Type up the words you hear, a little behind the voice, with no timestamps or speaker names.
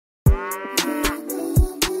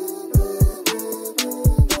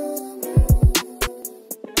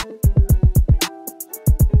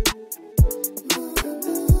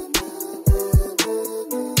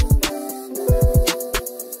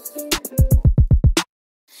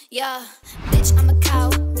Yeah, bitch, I'm a cow,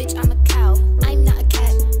 bitch, I'm a cow. I'm not a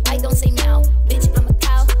cat, I don't say meow. Bitch, I'm a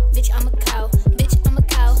cow, bitch, I'm a cow. Bitch, I'm a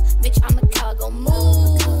cow, bitch, I'm a cow. I go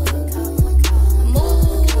moo, moo, moo.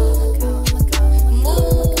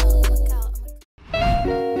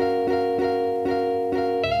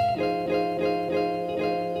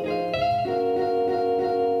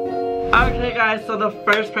 Okay guys, so the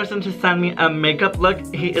first person to send me a makeup look,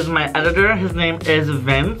 he is my editor. His name is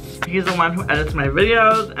Vince. He's the one who edits my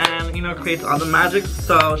videos and, you know, creates all the magic,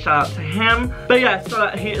 so shout out to him. But yeah, so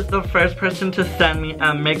he is the first person to send me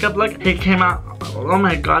a makeup look. He came out, oh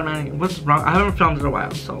my god, man, what's wrong? I haven't filmed in a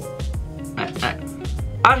while, so.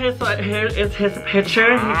 Okay, so here is his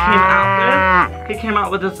picture he came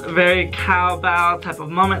out with this very cowbell type of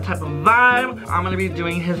moment, type of vibe. I'm gonna be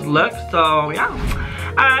doing his look, so yeah.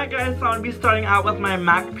 Alright guys, so I'm gonna be starting out with my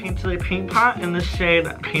MAC Painterly Paint Pot in the shade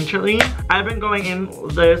Painterly. I've been going in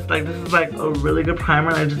this, like this is like a really good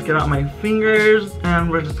primer. I just get out my fingers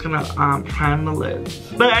and we're just gonna prime the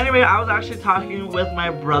lids. But anyway, I was actually talking with my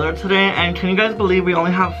brother today, and can you guys believe we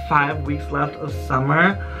only have 5 weeks left of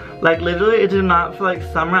summer? Like literally it did not feel like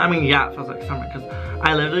summer. I mean, yeah, it feels like summer because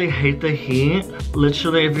I literally hate the heat.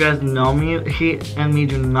 Literally, if you guys know me, heat and me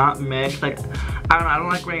do not mix. Like, I don't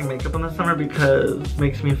like wearing makeup in the summer because it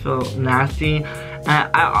makes me feel nasty. And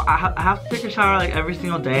I have to take a shower like every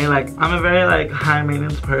single day. Like, I'm a very like high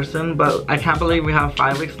maintenance person, but I can't believe we have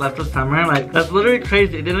 5 weeks left of summer. Like, that's literally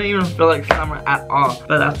crazy. It didn't even feel like summer at all.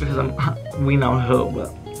 But that's because we know who,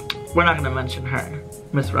 but we're not gonna mention her,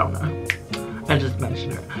 Miss Rona. I just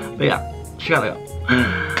mentioned her, but yeah, she gotta go.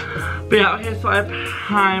 But yeah, okay, so I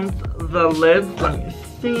primed the lids. Let me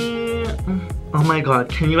see. Oh my god,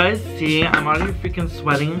 can you guys see? I'm already freaking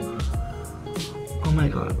sweating. Oh my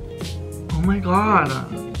god. Oh my god.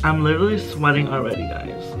 I'm literally sweating already,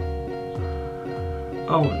 guys.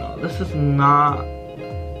 Oh no, this is not.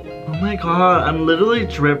 Oh my god, I'm literally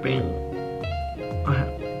dripping.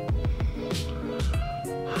 Okay.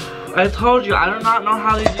 I told you, I do not know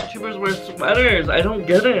how these YouTubers wear sweaters. I don't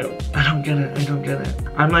get it. I don't get it. I don't get it.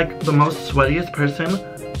 I'm like the most sweatiest person.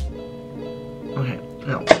 Okay,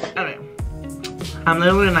 no. Anyway. I'm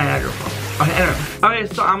literally a Niagara Falls. Okay, anyway. Okay,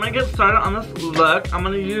 so I'm gonna get started on this look. I'm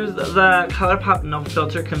gonna use the ColourPop No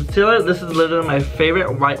Filter Concealer. This is literally my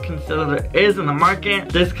favorite white concealer there is in the market.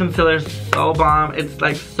 This concealer is so bomb. It's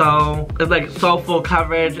like so full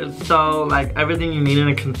coverage. It's so like everything you need in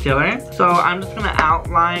a concealer. So I'm just gonna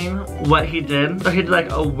outline what he did. So he did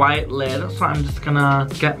like a white lid. So I'm just gonna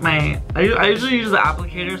get my, I usually use the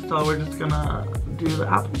applicator, so we're just gonna do the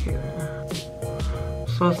applicator.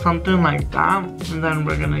 So something like that, and then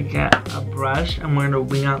we're gonna get a brush and we're gonna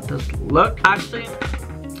wing out this look. Actually,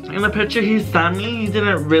 in the picture he sent me, he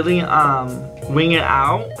didn't really wing it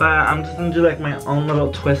out, but I'm just gonna do like my own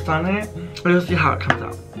little twist on it. We'll see how it comes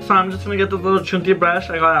out. So I'm just gonna get this little chunty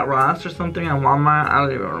brush I got at Ross or something at Walmart. I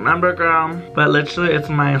don't even remember, girl. But literally, it's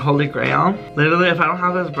my holy grail. Literally, if I don't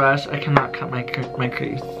have this brush, I cannot cut my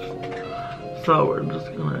crease. So we're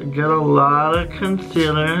just gonna get a lot of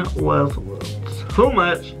concealer with too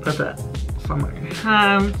much. That's it. Some on your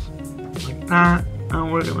hands, like that,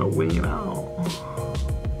 and we're gonna wing it out.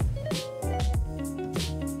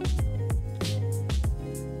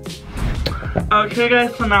 Okay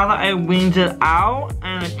guys, so now that I winged it out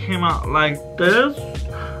and it came out like this,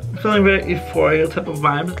 I'm feeling very euphoria type of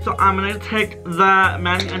vibes. So I'm gonna take the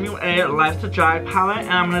Mannie MUA Life to Dry palette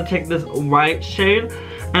and I'm gonna take this white shade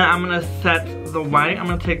and I'm gonna set the white. I'm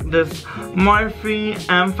gonna take this Morphe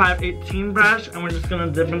M518 brush and we're just gonna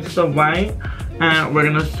dip into the white and we're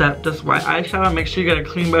gonna set this white eyeshadow. Make sure you get a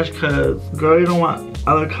clean brush because girl, you don't want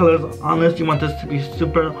other colors on this. You want this to be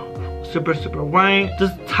super white.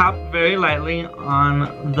 Just tap very lightly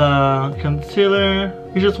on the concealer.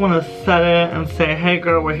 You just want to set it and say, hey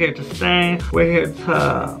girl, we're here to stay. We're here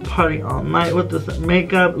to party all night with this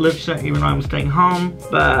makeup. Literally, even though I'm staying home.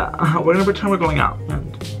 But we're gonna pretend we're going out.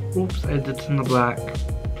 And oops, I did in the black.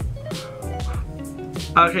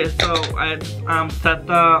 Okay, so I set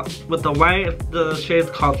with the white. The shade's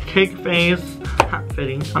called Cake Face. Hat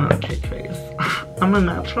fitting. I'm not Cake Face. I'm a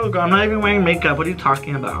natural girl. I'm not even wearing makeup. What are you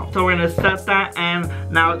talking about? So we're gonna set that, and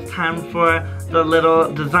now it's time for the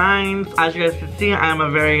little designs. As you guys can see,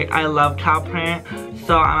 I love cow print.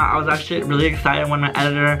 So I was actually really excited when my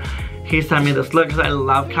editor, he sent me this look because I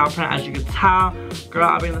love cow print. As you can tell, girl,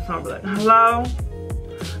 I'll be in the summer like, hello.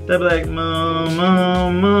 they'd be like, moom,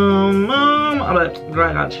 moom, moom, moom. I'm like, girl,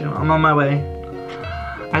 I got you. I'm on my way.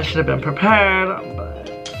 I should have been prepared, but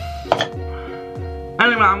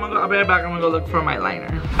anyway, I'll be right back. I'm gonna go look for my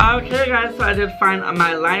liner. Okay, guys, so I did find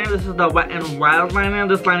my liner. This is the Wet n Wild liner.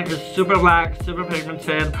 This liner is super black, super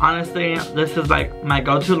pigmented. Honestly, this is like my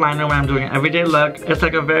go-to liner when I'm doing an everyday look. It's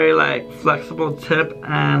like a very like flexible tip,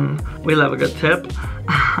 and we love a good tip.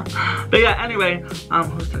 But yeah, anyway,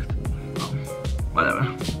 who's texting me? Oh, whatever.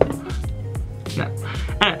 Yeah.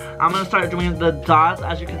 Anyway, I'm gonna start doing the dots.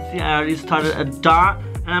 As you can see, I already started a dot.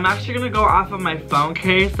 And I'm actually gonna go off of my phone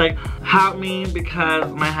case. Like, help me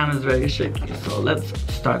because my hand is very shaky. So let's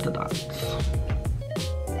start the dots.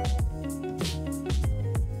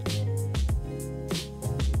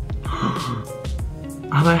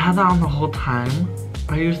 Have I had that on the whole time?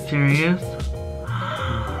 Are you serious?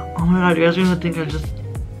 Oh my god, you guys are gonna think I just...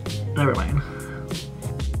 Never mind.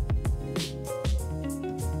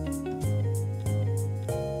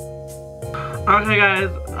 Okay guys,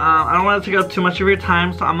 I don't want to take up too much of your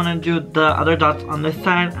time, so I'm going to do the other dots on this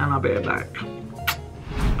side and I'll be right back.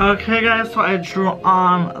 Okay guys, so I drew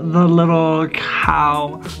on the little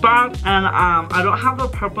cow spots, and I don't have the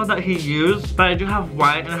purple that he used, but I do have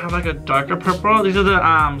white and I have like a darker purple. These are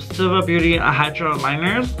the Silver Beauty Hydro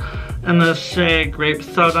liners in the shade Grape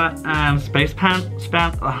Soda and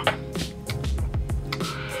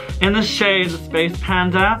in the shade Space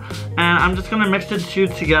Panda, and I'm just gonna mix the two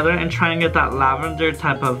together and try and get that lavender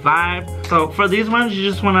type of vibe. So for these ones, you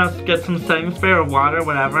just wanna get some setting spray or water,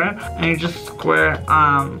 whatever, and you just square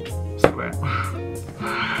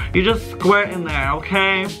you just square in there,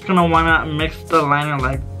 okay? Just gonna wanna mix the liner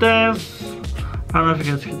like this. I don't know if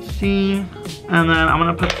you guys can see. And then I'm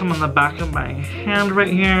gonna put some on the back of my hand right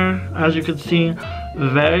here. As you can see,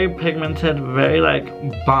 very pigmented, very like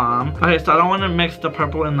bomb. Okay, so I don't want to mix the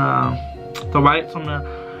purple and the white, so I'm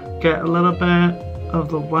gonna get a little bit of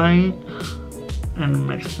the white and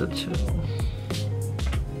mix the two.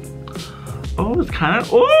 Oh, it's kind of,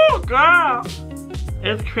 oh girl,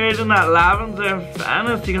 it's creating that lavender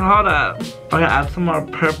fantasy. Hold up. Okay, add some more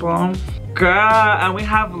purple, girl, and we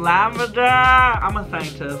have lavender. I'm a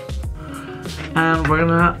scientist. And we're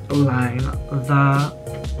gonna line the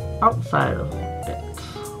outside of it.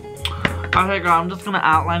 Okay girl, I'm just gonna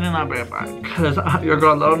outline it and I'll be right back. Cause your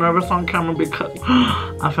girl a little nervous on camera because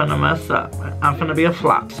I'm finna mess up. I'm finna be a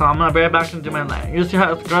flop. So I'm gonna be right back and do my liner. You see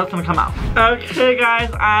how it's gonna come out. Okay guys,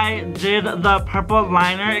 I did the purple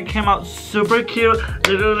liner. It came out super cute.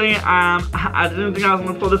 Literally, I didn't think I was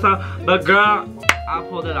gonna pull this out, but girl, I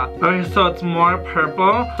pulled it off. Okay, so it's more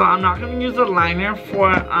purple. So I'm not gonna use the liner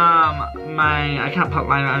for I can't put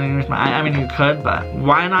liner underneath my eye. I mean, you could, but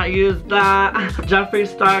why not use that Jeffree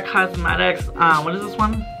Star Cosmetics, what is this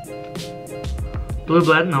one? Blue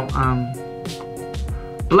Blood? No,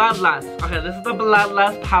 Bloodlust. Okay, this is the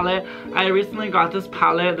Bloodlust palette. I recently got this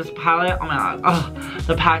palette, oh my god, oh,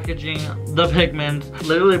 the packaging, the pigments,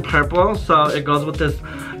 literally purple, so it goes with this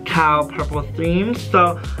cow purple theme.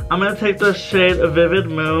 So I'm gonna take the shade Vivid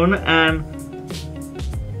Moon, and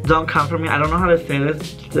don't come for me, I don't know how to say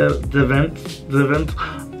this, Divint,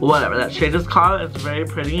 whatever that shade is called. It's very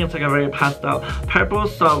pretty. It's like a very pastel purple,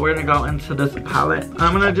 so we're gonna go into this palette.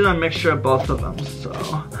 I'm gonna do a mixture of both of them, so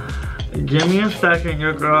give me a second.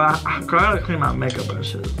 Your girl, I gotta clean my makeup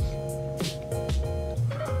brushes.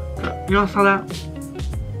 You all saw that?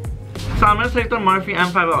 So I'm gonna take the Morphe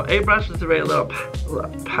M508 brush. It's a very little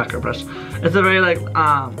packer brush. It's a very like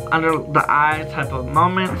under the eye type of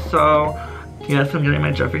moment. So yes, I'm getting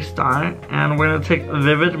my Jeffree Star, and we're gonna take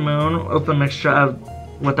Vivid Moon with a mixture of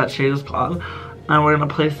what that shade is called, and we're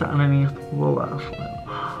gonna place it underneath the lash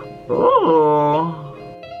line. Oh.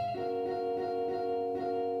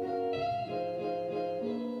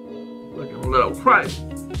 Looking a little crazy.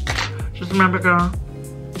 Just remember, girl,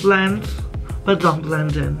 blend, but don't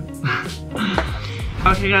blend in.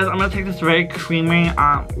 Okay guys, I'm gonna take this very creamy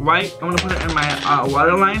white. I'm gonna put it in my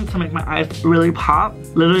waterline to make my eyes really pop.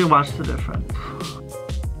 Literally watch the difference.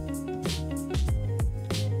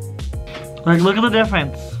 Like, look at the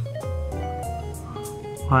difference.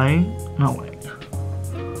 White? No, white.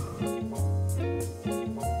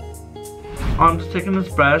 Oh, I'm just taking this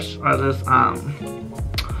brush, or this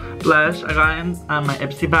blush I got in my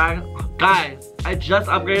Ipsy bag. Guys, I just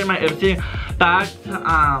upgraded my Ipsy bag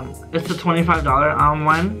to, it's the $25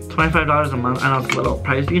 one. $25 a month. I know it's a little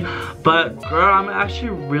pricey, but girl, I'm actually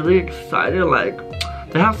really excited. Like,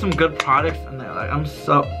 they have some good products in there. Like, I'm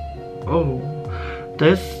so, oh,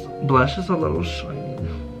 this blush is a little shiny.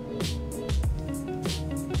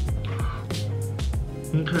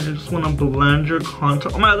 Okay, I just want to blend your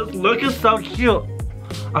contour. Oh my god, this look is so cute.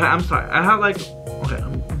 Okay, I'm sorry. I have like, okay,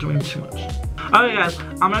 too much. Okay guys,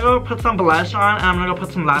 I'm gonna go put some blush on and I'm gonna go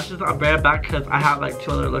put some lashes. I'll be right back because I have like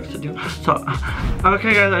 2 other looks to do. So,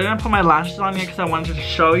 okay guys, I didn't put my lashes on yet because I wanted to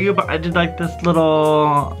show you, but I did like this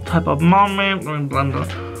little type of moment. Let me blend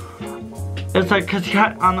it. It's like, cause he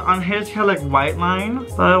had, on his he had like white line,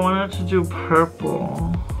 but I wanted to do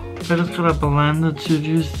purple. I just gotta blend the two, do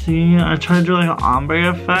you see? I tried to do like an ombre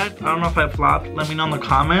effect. I don't know if I flopped, let me know in the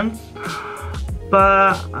comments.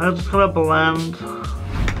 But I just gotta blend.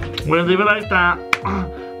 We're gonna leave it like that.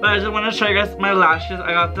 But I just want to show you guys my lashes.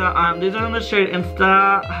 I got the, these are in the shade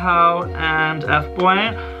Insta, Ho, and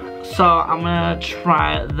F-Boy. So I'm gonna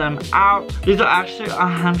try them out. These are actually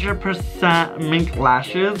 100% mink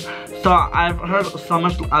lashes. So I've heard so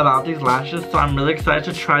much about these lashes, so I'm really excited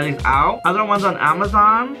to try these out. Other ones on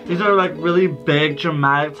Amazon. These are like really big,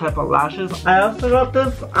 dramatic type of lashes. I also got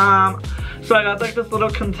this, so I got like this little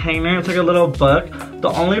container. It's like a little book. The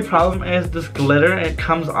only problem is this glitter, it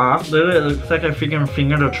comes off. Literally, it looks like I freaking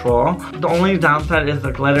fingered a troll. The only downside is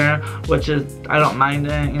the glitter, which is, I don't mind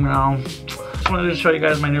it, you know. Just wanted to show you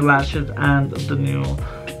guys my new lashes and the new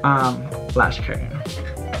lash carrier.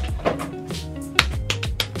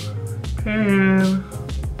 And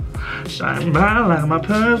shine bright like my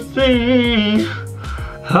pussy.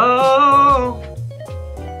 Oh,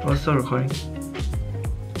 I'm still recording.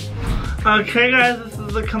 Okay guys, this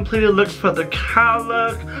is the completed look for the cow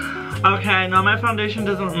look. Okay, I know my foundation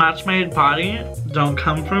doesn't match my body. Don't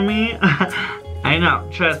come for me. I know,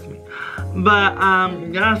 trust me. But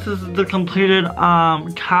yes, this is the completed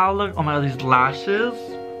cow look. Oh my god, these lashes.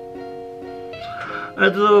 I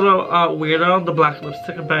did a little weirdo, the black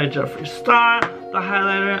lipstick by Jeffree Star, the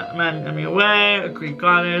highlighter, Mannie Away, Greek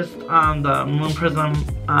Goddess, the Moon Prism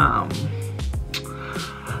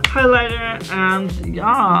highlighter, and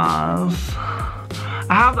yes, I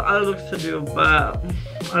have the other looks to do, but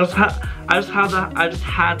I just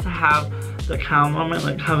had to have the cow moment,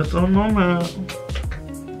 like have its own moment.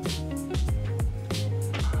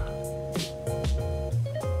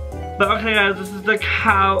 But okay guys, this is the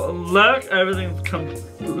cow look. Everything's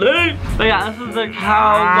complete. But yeah, this is the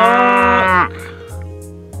cow look.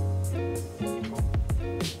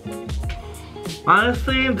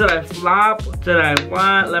 Honestly, did I flop? Did I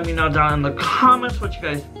what? Let me know down in the comments what you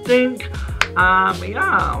guys think.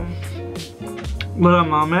 Yeah. What a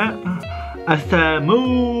moment. I said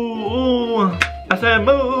moo. I said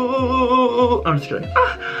moo. I'm just kidding.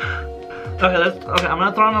 Okay, I'm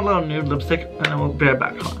gonna throw on a little nude lipstick and then we'll be right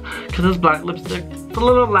back. Cause this black lipstick, it's a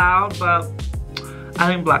little loud, but I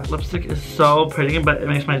think black lipstick is so pretty, but it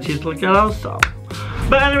makes my teeth look yellow, so.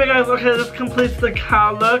 But anyway guys, okay, this completes the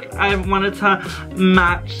cow look. I wanted to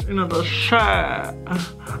match, you know, the shirt.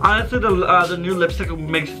 Honestly, the new lipstick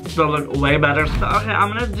makes the look way better. So okay, I'm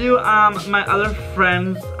gonna do my other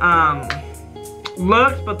friend's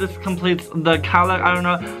looks, but this completes the cow look. I don't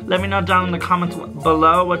know, let me know down in the comments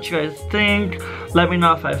below what you guys think. Let me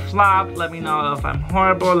know if I flopped, let me know if I'm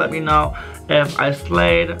horrible, let me know if I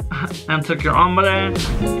slayed and took your hombre.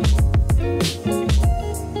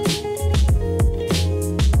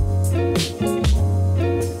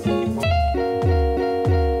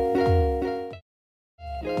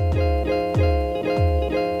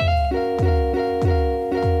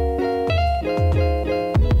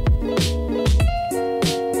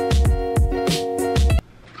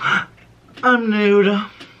 I'm nude.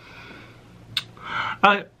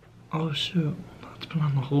 Oh shoot, that's been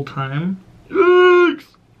on the whole time.